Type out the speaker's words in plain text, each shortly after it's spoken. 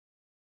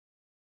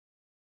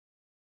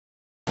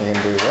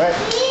and do what?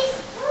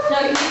 No,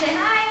 you can say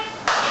hi.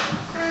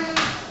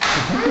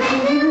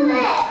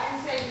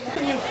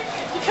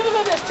 You could have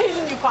been just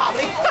teasing you,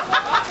 probably.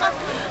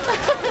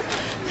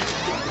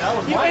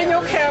 You in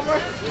your camera.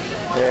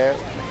 Yeah.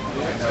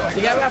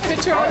 You got my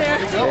picture on there?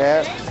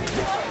 Yeah.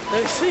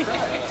 Let me see.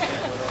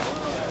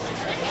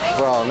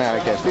 Well, now I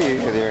can't see you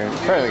because you're in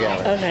front of the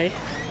camera. Okay.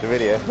 The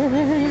video.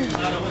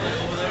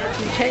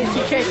 You can't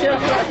see it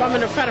if I'm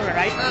in the front of it,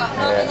 right?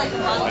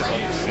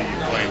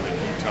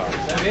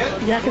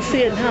 Yeah. Yeah, I can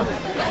see it now.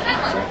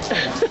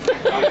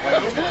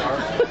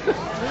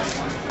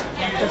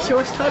 That's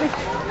yours, Tony?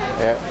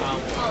 Yeah.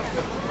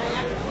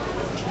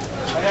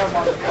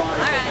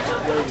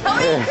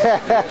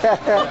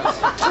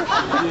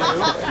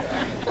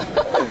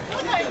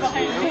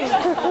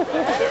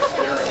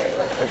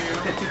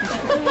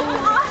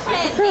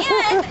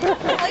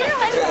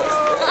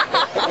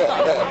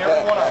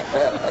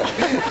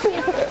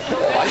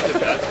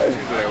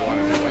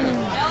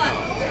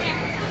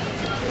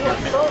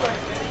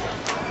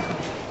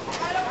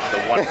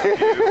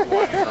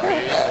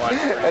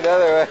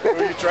 Another one. Who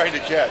are you trying to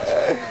catch?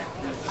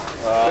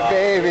 The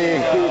baby.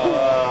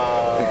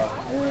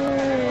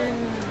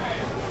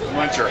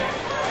 Muncher.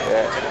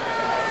 Yeah.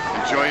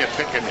 Enjoy a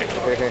picnic.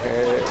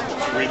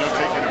 We not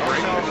taking a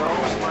break?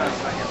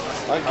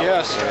 I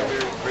guess.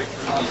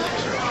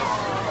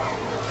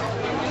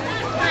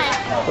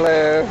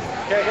 Hello.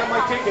 Okay, I got my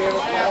ticket.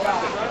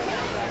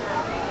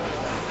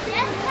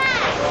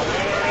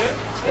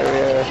 There we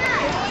are.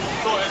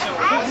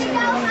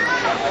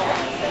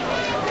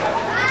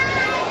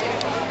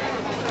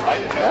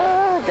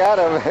 Ah, got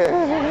him.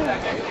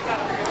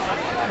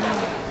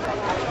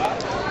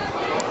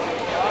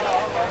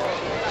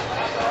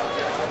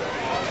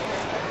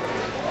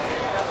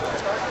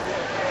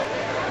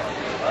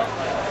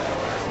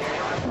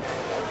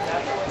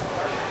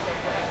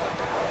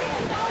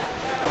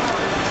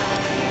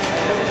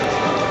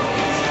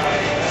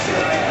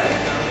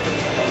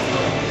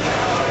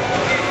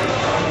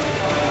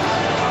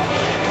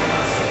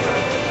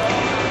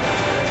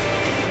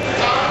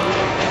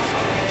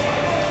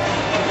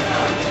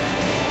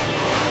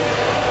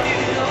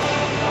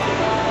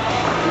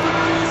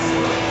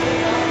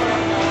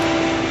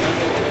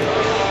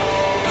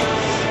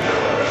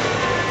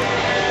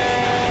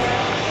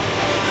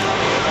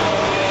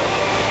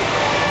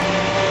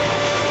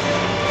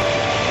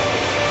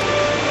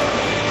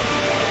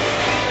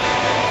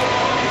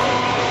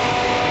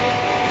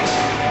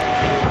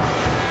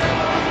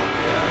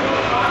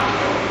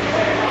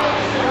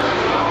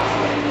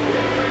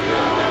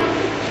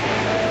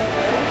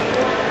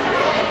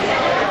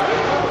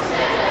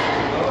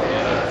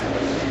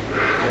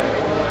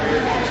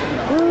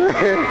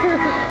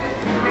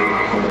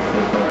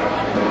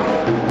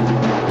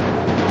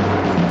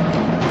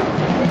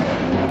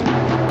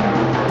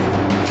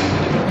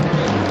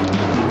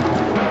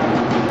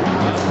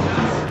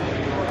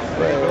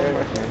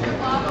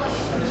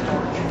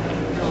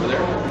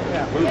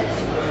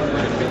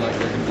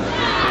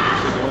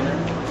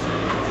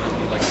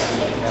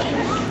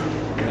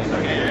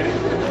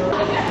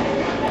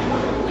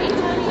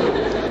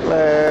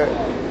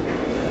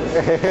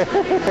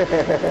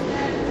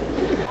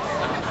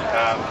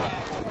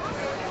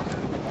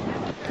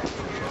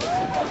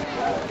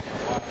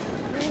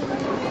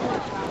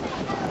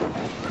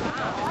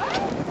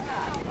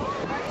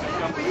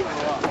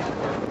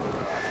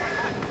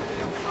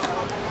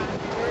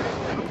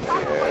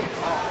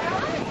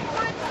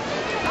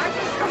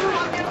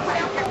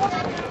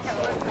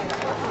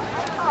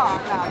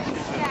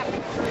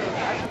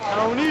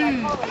 Tony!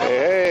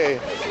 Hey.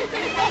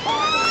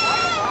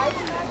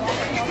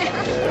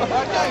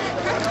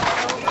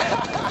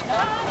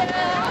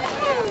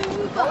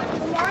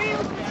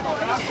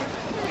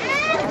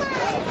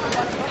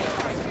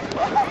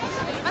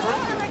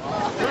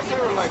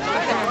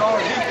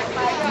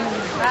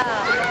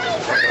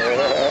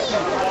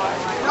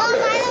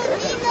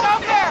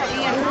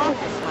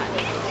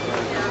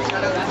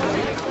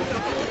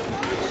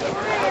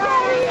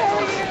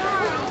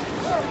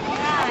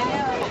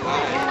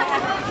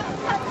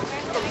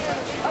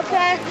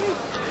 Okay.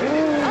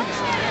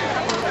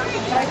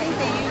 I think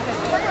they use a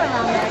turtle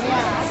on there,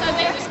 yeah. So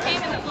they just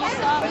came and you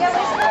saw them?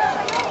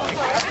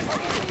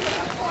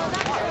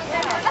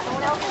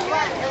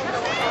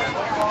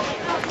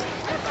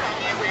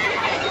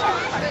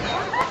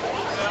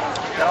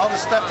 Got all the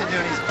stuff to do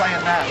and he's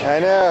playing that. I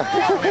know.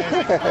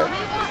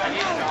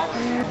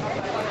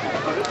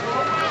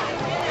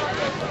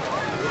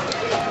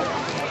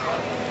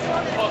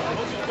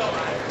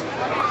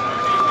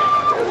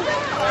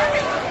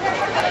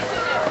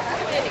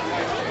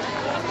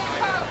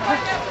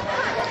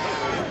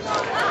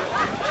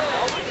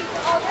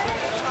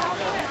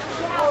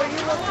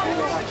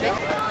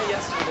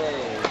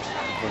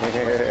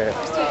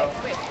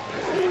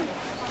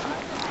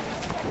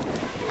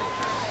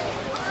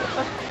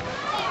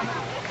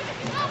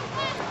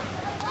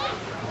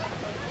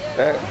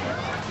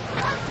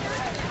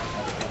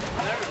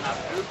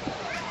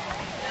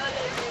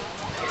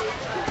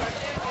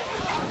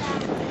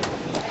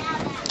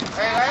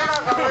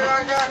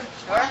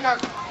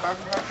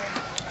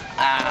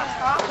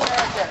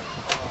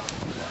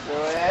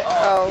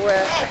 Oh,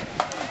 wet.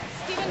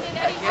 Steven, did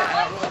Eddie do it?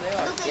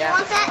 Luca, you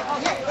want that?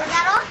 Is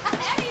that all?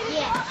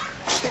 Yeah.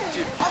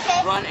 Okay.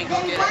 Run and go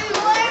Then get one it.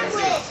 more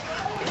with.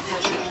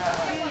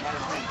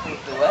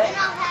 The what? Then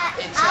I'll have.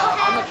 It's I'll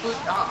on the have food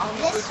on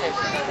the this food table.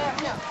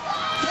 one. No.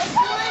 This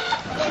one.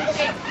 Then this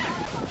one.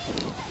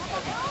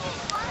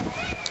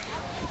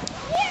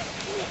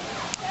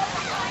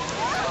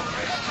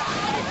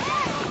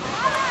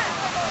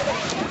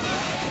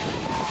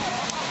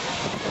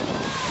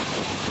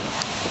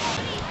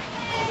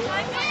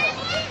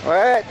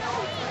 What?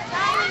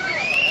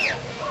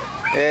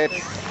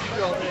 It's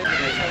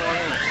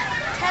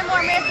 10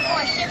 more minutes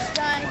before shift's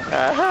done.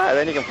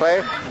 then you can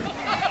play.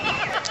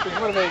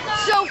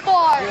 So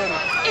far,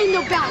 in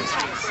the bounce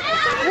house.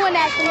 One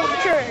actual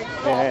turn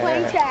while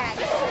playing tag.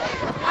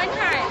 One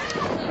time.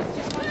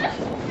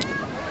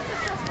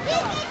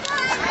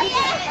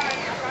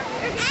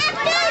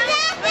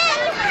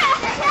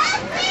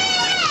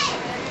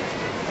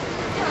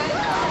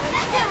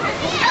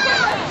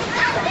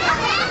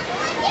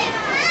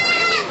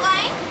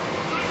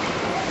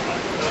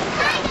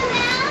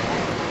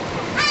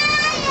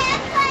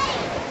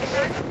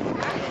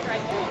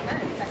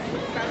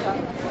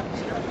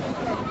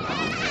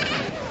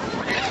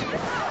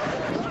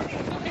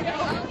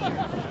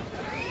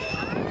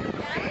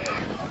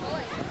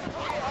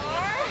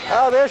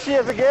 Oh, there she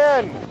is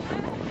again.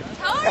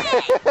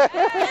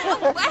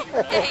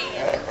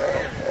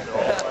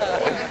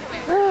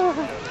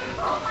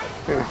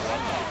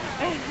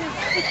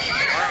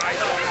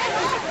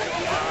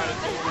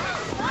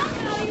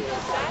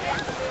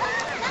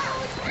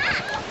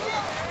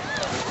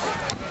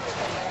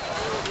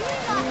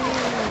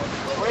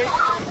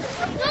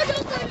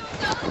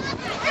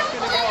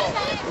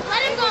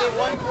 Let him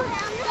go.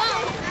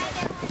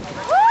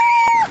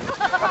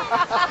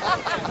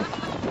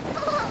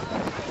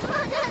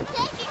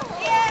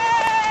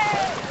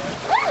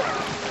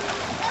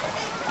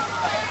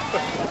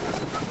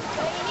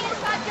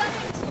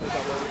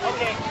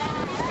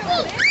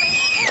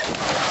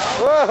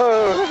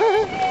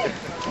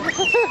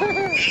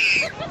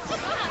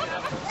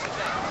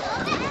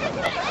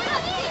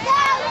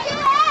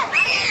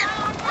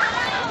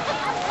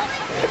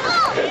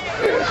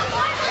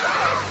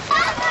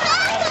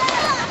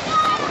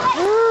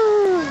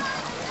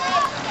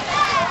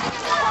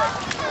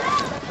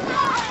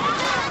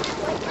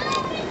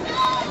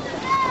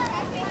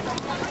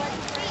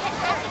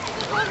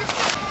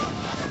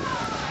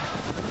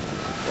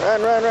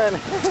 Run, run, run.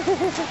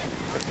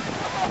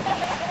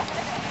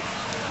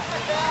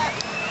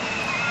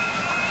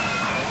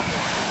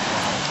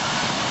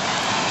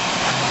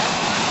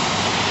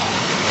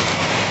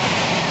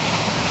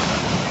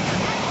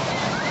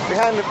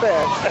 Behind the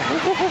fence.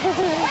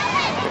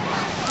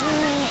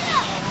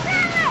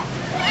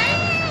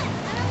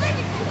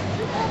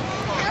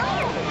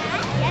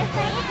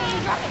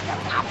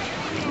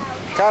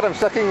 Caught him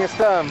sucking his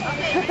thumb.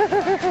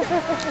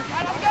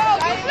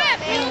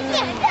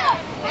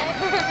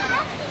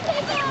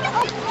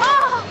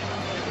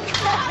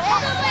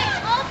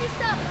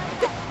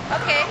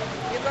 Okay,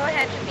 you go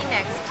ahead to be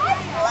next.